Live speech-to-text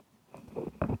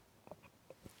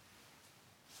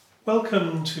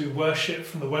Welcome to worship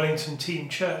from the Wellington Team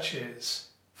Churches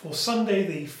for Sunday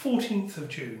the 14th of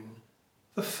June,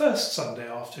 the first Sunday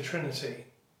after Trinity.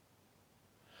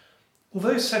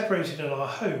 Although separated in our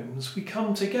homes, we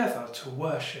come together to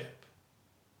worship.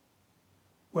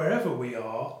 Wherever we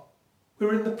are,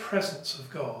 we're in the presence of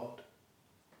God.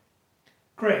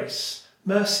 Grace,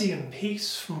 mercy and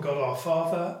peace from God our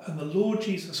Father and the Lord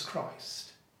Jesus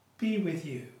Christ be with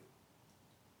you.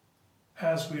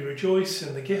 As we rejoice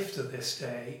in the gift of this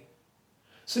day,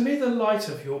 so may the light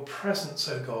of your presence,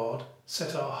 O God,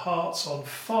 set our hearts on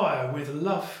fire with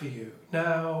love for you,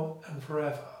 now and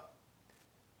forever.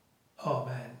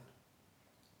 Amen.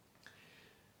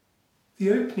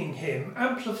 The opening hymn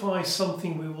amplifies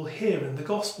something we will hear in the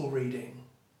Gospel reading,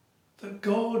 that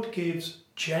God gives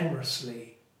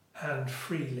generously and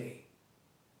freely.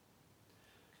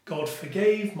 God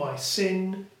forgave my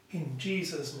sin in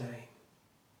Jesus' name.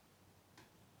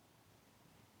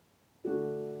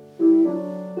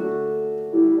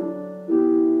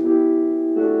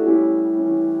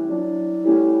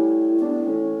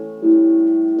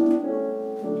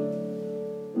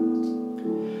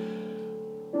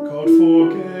 God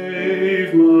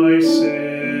forgave my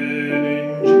sin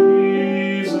in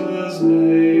Jesus'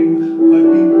 name. I've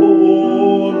been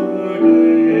born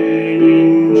again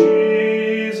in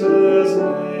Jesus'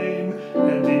 name,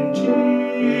 and in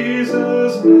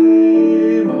Jesus'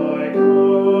 name I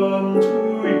come to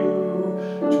you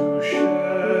to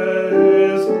share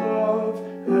his love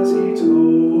as he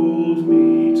told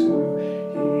me to.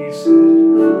 He said,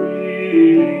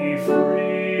 freely,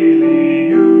 freely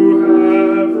you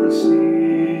have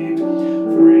received,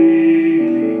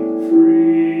 freely,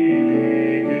 freely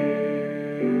give.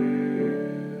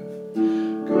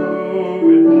 Go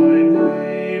in my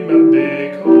name, and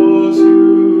because you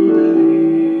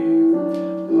believe,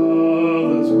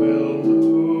 others will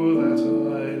know that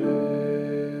I live.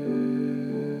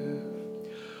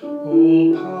 All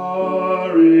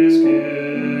power is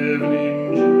given in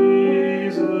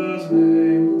Jesus'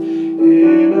 name,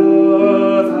 in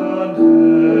earth and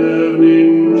heaven, in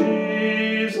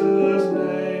Jesus'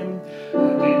 name,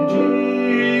 and in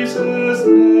Jesus'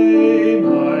 name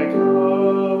I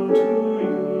come to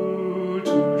you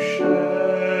to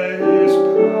share his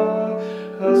power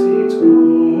as he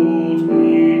told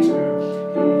me to.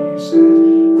 He said,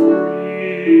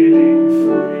 freely,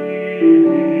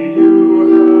 freely you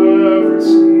have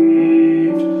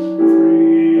received,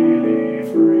 freely,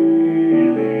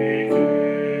 freely give.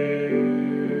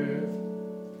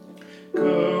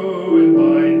 Go in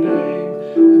my name,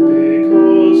 and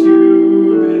because you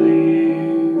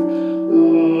believe,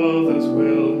 others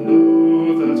will know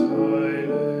that I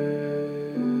live.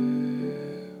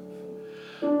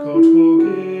 God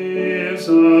forgives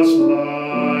us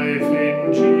life in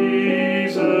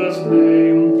Jesus'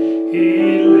 name. He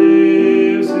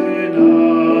lives in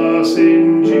us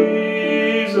in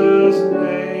Jesus'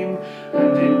 name,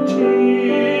 and in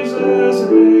Jesus'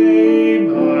 name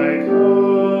I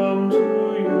come to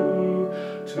you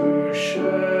to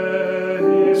share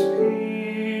his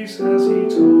peace as he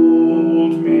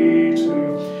told me to.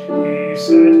 He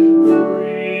said,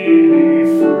 freely,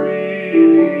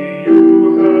 freely you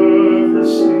have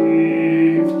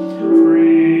received,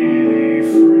 freely,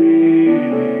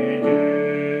 freely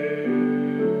give.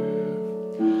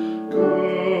 Go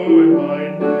in my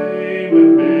name,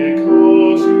 and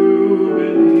because you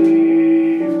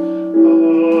believe,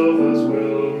 others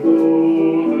will know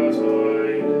that I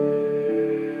live.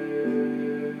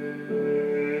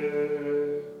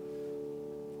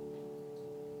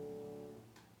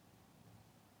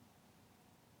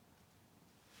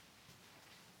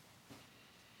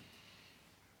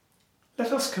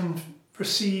 Let us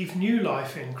receive new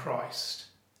life in Christ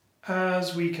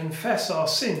as we confess our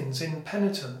sins in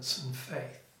penitence and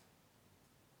faith.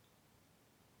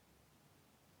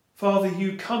 Father,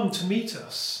 you come to meet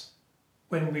us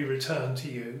when we return to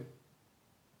you.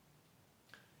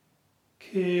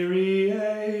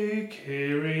 Kyrie,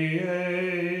 Kyrie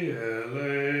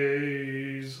eleison.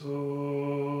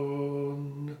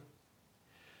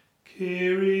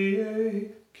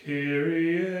 Kyrie,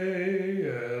 Kyrie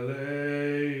eleison.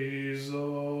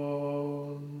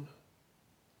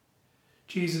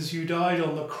 Jesus, you died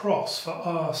on the cross for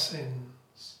our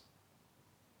sins.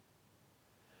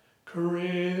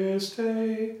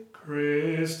 Christe,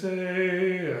 Christe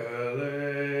eleison.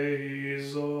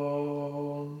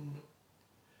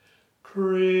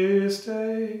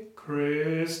 Christe,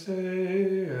 Christe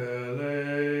eleison.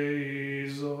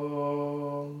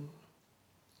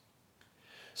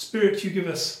 Spirit, you give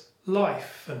us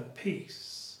life and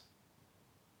peace.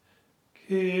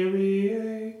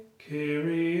 Kyrie,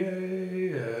 Kyrie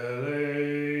eleison.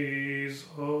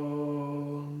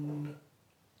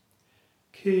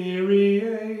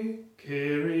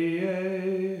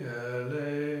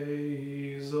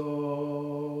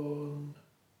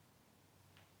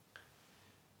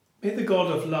 God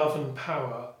of love and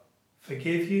power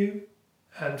forgive you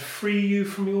and free you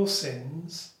from your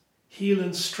sins, heal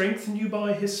and strengthen you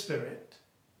by his Spirit,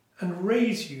 and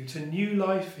raise you to new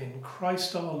life in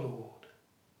Christ our Lord.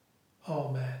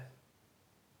 Amen.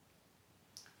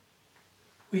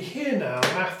 We hear now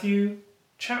Matthew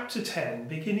chapter 10,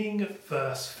 beginning at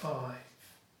verse 5.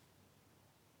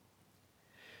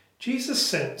 Jesus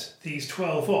sent these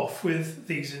 12 off with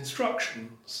these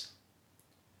instructions.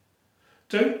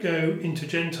 Don't go into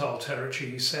Gentile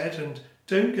territory, he said, and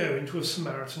don't go into a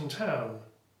Samaritan town.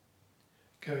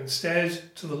 Go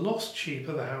instead to the lost sheep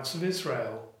of the house of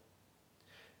Israel.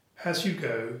 As you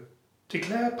go,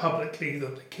 declare publicly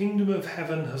that the kingdom of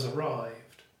heaven has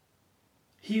arrived.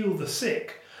 Heal the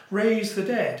sick, raise the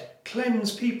dead,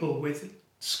 cleanse people with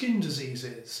skin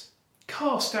diseases,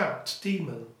 cast out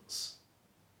demons.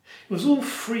 It was all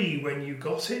free when you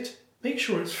got it. Make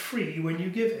sure it's free when you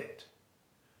give it.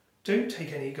 Don't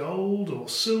take any gold or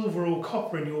silver or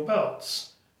copper in your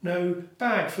belts. No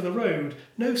bag for the road,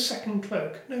 no second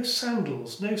cloak, no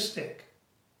sandals, no stick.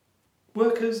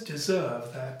 Workers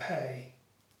deserve their pay.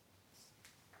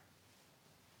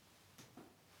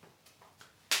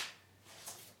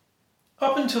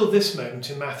 Up until this moment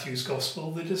in Matthew's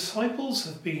Gospel, the disciples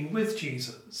have been with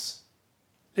Jesus,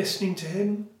 listening to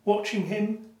him, watching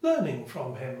him, learning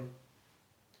from him.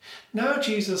 Now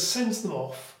Jesus sends them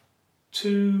off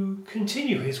to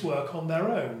continue his work on their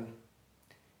own.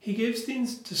 He gives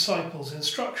these disciples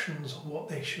instructions on what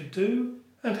they should do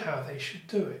and how they should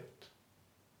do it.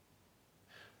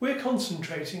 We're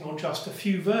concentrating on just a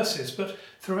few verses, but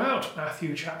throughout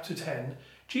Matthew chapter 10,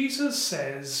 Jesus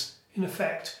says, in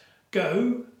effect,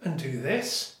 go and do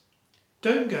this,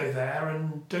 don't go there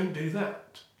and don't do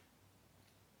that.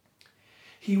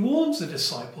 He warns the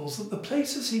disciples that the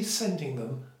places he's sending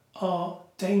them are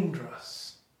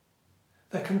dangerous.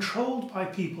 They're controlled by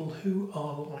people who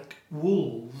are like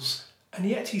wolves, and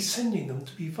yet he's sending them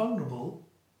to be vulnerable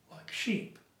like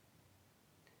sheep.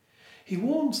 He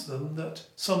warns them that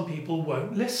some people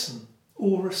won't listen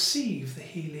or receive the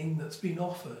healing that's been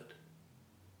offered.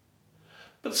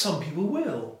 But some people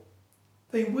will.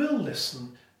 They will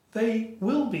listen. They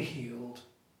will be healed.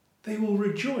 They will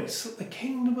rejoice that the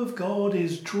kingdom of God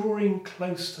is drawing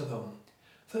close to them,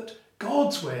 that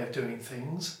God's way of doing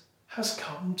things has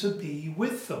come to be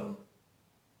with them.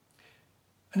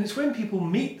 And it's when people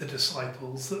meet the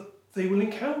disciples that they will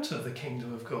encounter the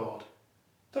kingdom of God.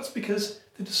 That's because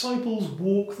the disciples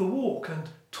walk the walk and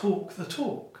talk the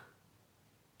talk.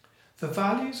 The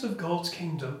values of God's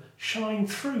kingdom shine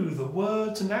through the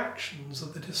words and actions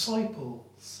of the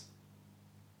disciples.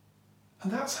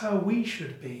 And that's how we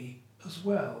should be as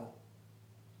well.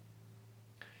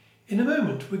 In a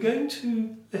moment, we're going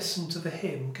to listen to the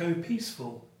hymn, Go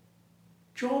Peaceful.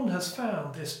 John has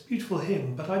found this beautiful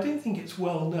hymn, but I don't think it's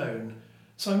well known,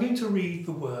 so I'm going to read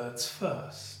the words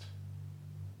first.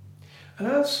 And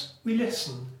as we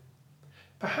listen,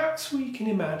 perhaps we can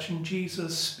imagine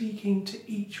Jesus speaking to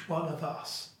each one of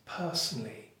us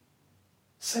personally,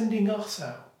 sending us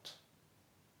out,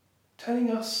 telling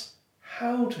us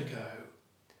how to go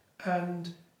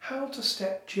and how to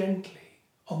step gently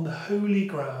on the holy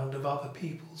ground of other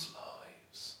people's lives.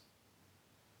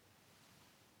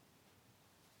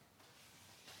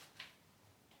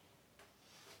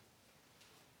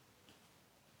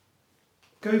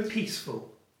 Go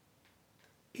peaceful,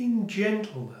 in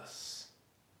gentleness,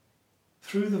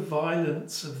 through the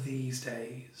violence of these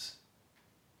days.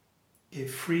 Give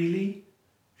freely,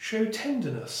 show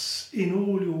tenderness in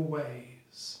all your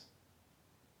ways.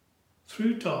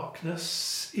 Through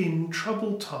darkness, in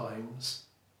troubled times,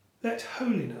 let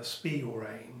holiness be your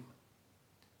aim.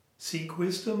 Seek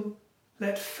wisdom,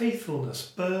 let faithfulness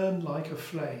burn like a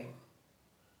flame.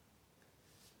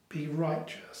 Be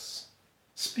righteous.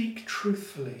 Speak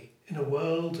truthfully in a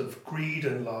world of greed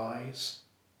and lies.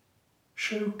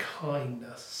 Show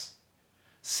kindness.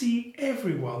 See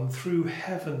everyone through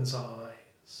heaven's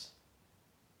eyes.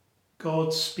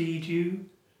 God speed you,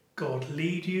 God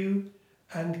lead you,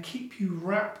 and keep you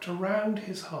wrapped around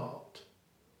his heart.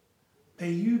 May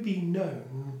you be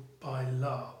known by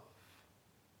love.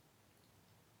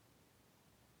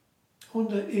 I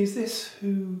wonder, is this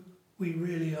who we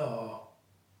really are?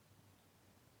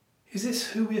 Is this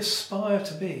who we aspire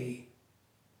to be?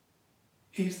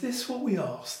 Is this what we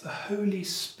ask the Holy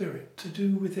Spirit to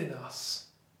do within us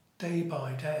day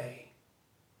by day?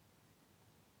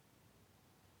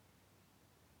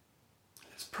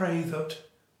 Let's pray that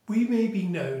we may be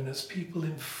known as people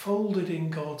enfolded in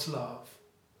God's love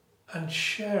and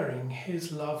sharing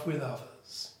his love with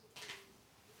others.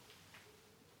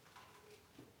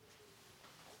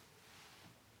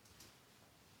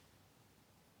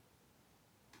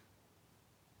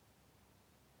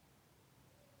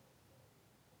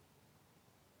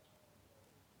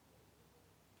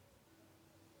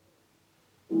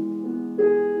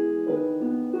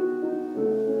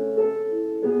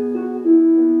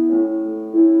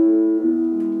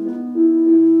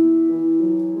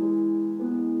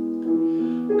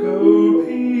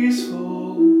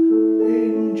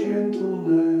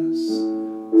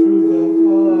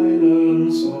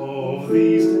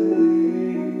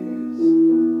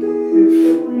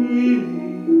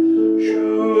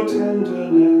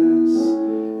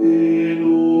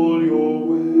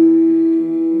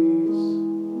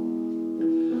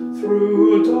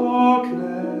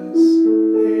 darkness,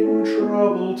 in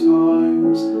troubled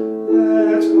times,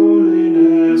 let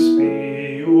holiness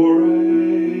be your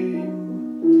aim.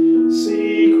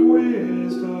 Seek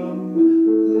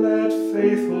wisdom, let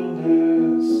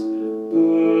faithfulness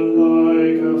burn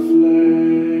like a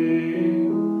flame.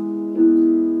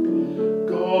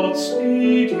 God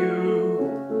speed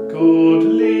you, God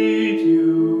lead you,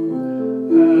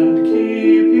 and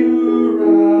keep you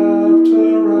wrapped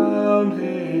around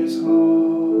his heart.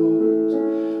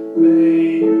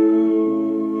 May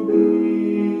you be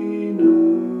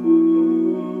known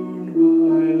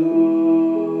by love.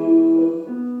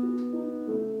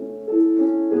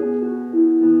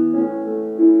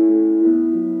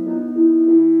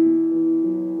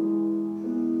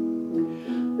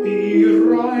 Be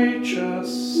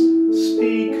righteous,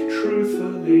 speak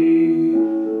truthfully,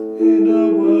 in a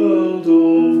world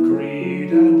of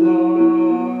greed and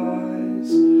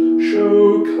lies.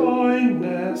 Show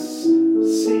kindness,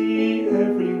 see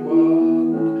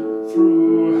everyone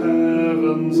through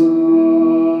heaven's eyes.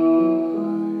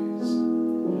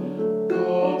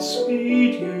 God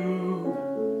speed you,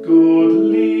 God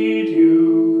lead you,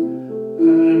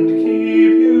 and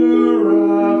keep you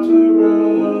wrapped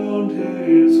around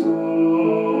his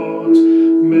heart.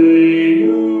 May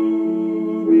you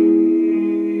be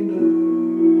known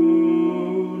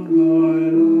by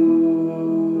love.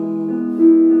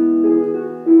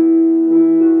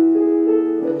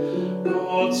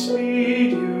 God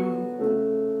speed you,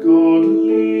 God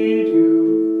lead you,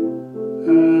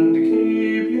 and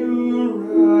keep you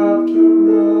wrapped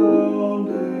around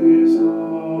his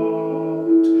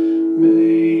heart.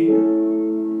 May you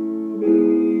be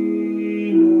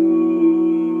known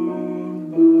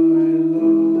by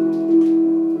love.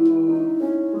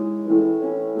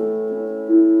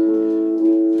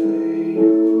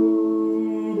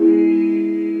 May you be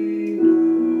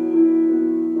known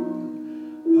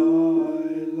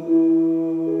by love.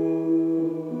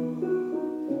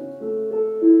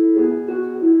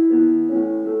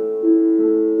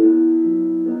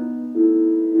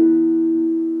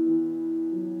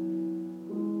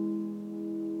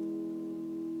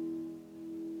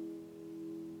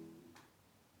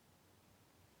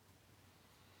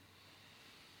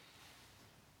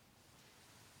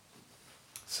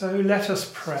 So let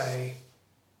us pray.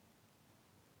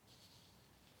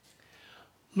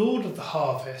 Lord of the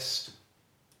harvest,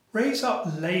 raise up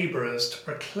labourers to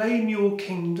proclaim your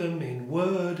kingdom in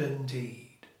word and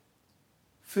deed.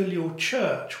 Fill your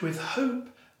church with hope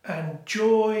and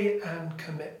joy and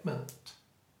commitment.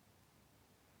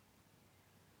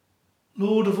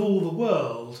 Lord of all the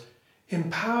world,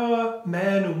 empower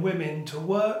men and women to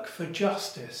work for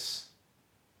justice.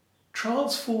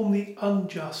 Transform the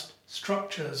unjust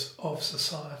structures of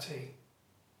society.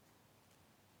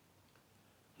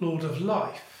 Lord of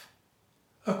life,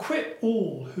 equip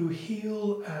all who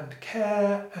heal and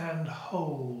care and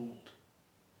hold.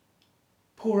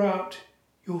 Pour out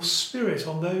your Spirit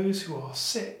on those who are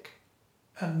sick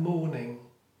and mourning.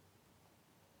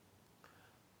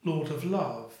 Lord of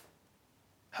love,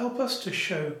 help us to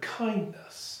show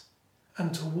kindness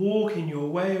and to walk in your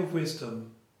way of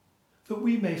wisdom, that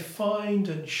we may find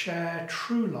and share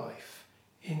true life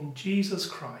in Jesus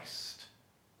Christ.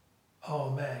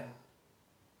 Amen.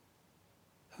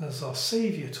 And as our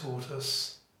Saviour taught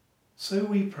us, so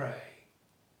we pray.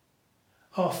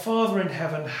 Our Father in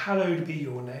heaven, hallowed be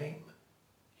your name.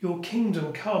 Your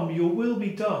kingdom come, your will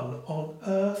be done on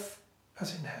earth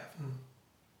as in heaven.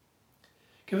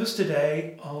 Give us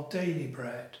today our daily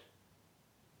bread.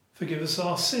 Forgive us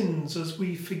our sins as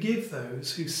we forgive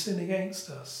those who sin against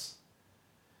us.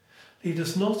 Lead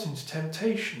us not into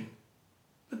temptation,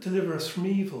 but deliver us from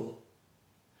evil.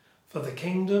 For the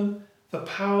kingdom, the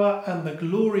power and the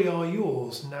glory are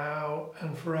yours now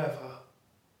and forever.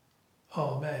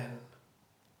 Amen.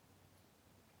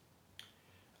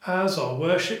 As our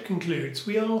worship concludes,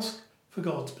 we ask for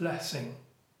God's blessing.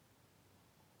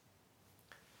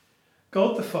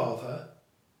 God the Father,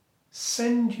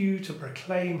 send you to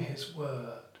proclaim his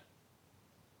word.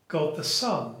 God the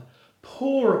Son,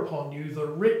 pour upon you the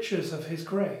riches of his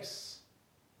grace.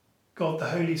 God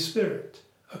the Holy Spirit,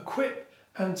 equip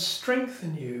and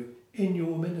strengthen you in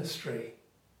your ministry.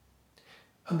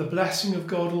 And the blessing of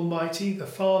God Almighty, the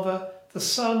Father, the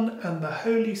Son, and the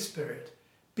Holy Spirit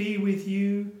be with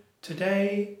you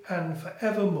today and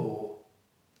forevermore.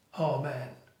 Amen.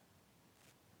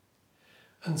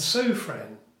 And so,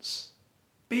 friends,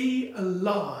 be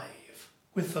alive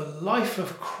with the life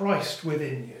of Christ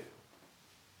within you.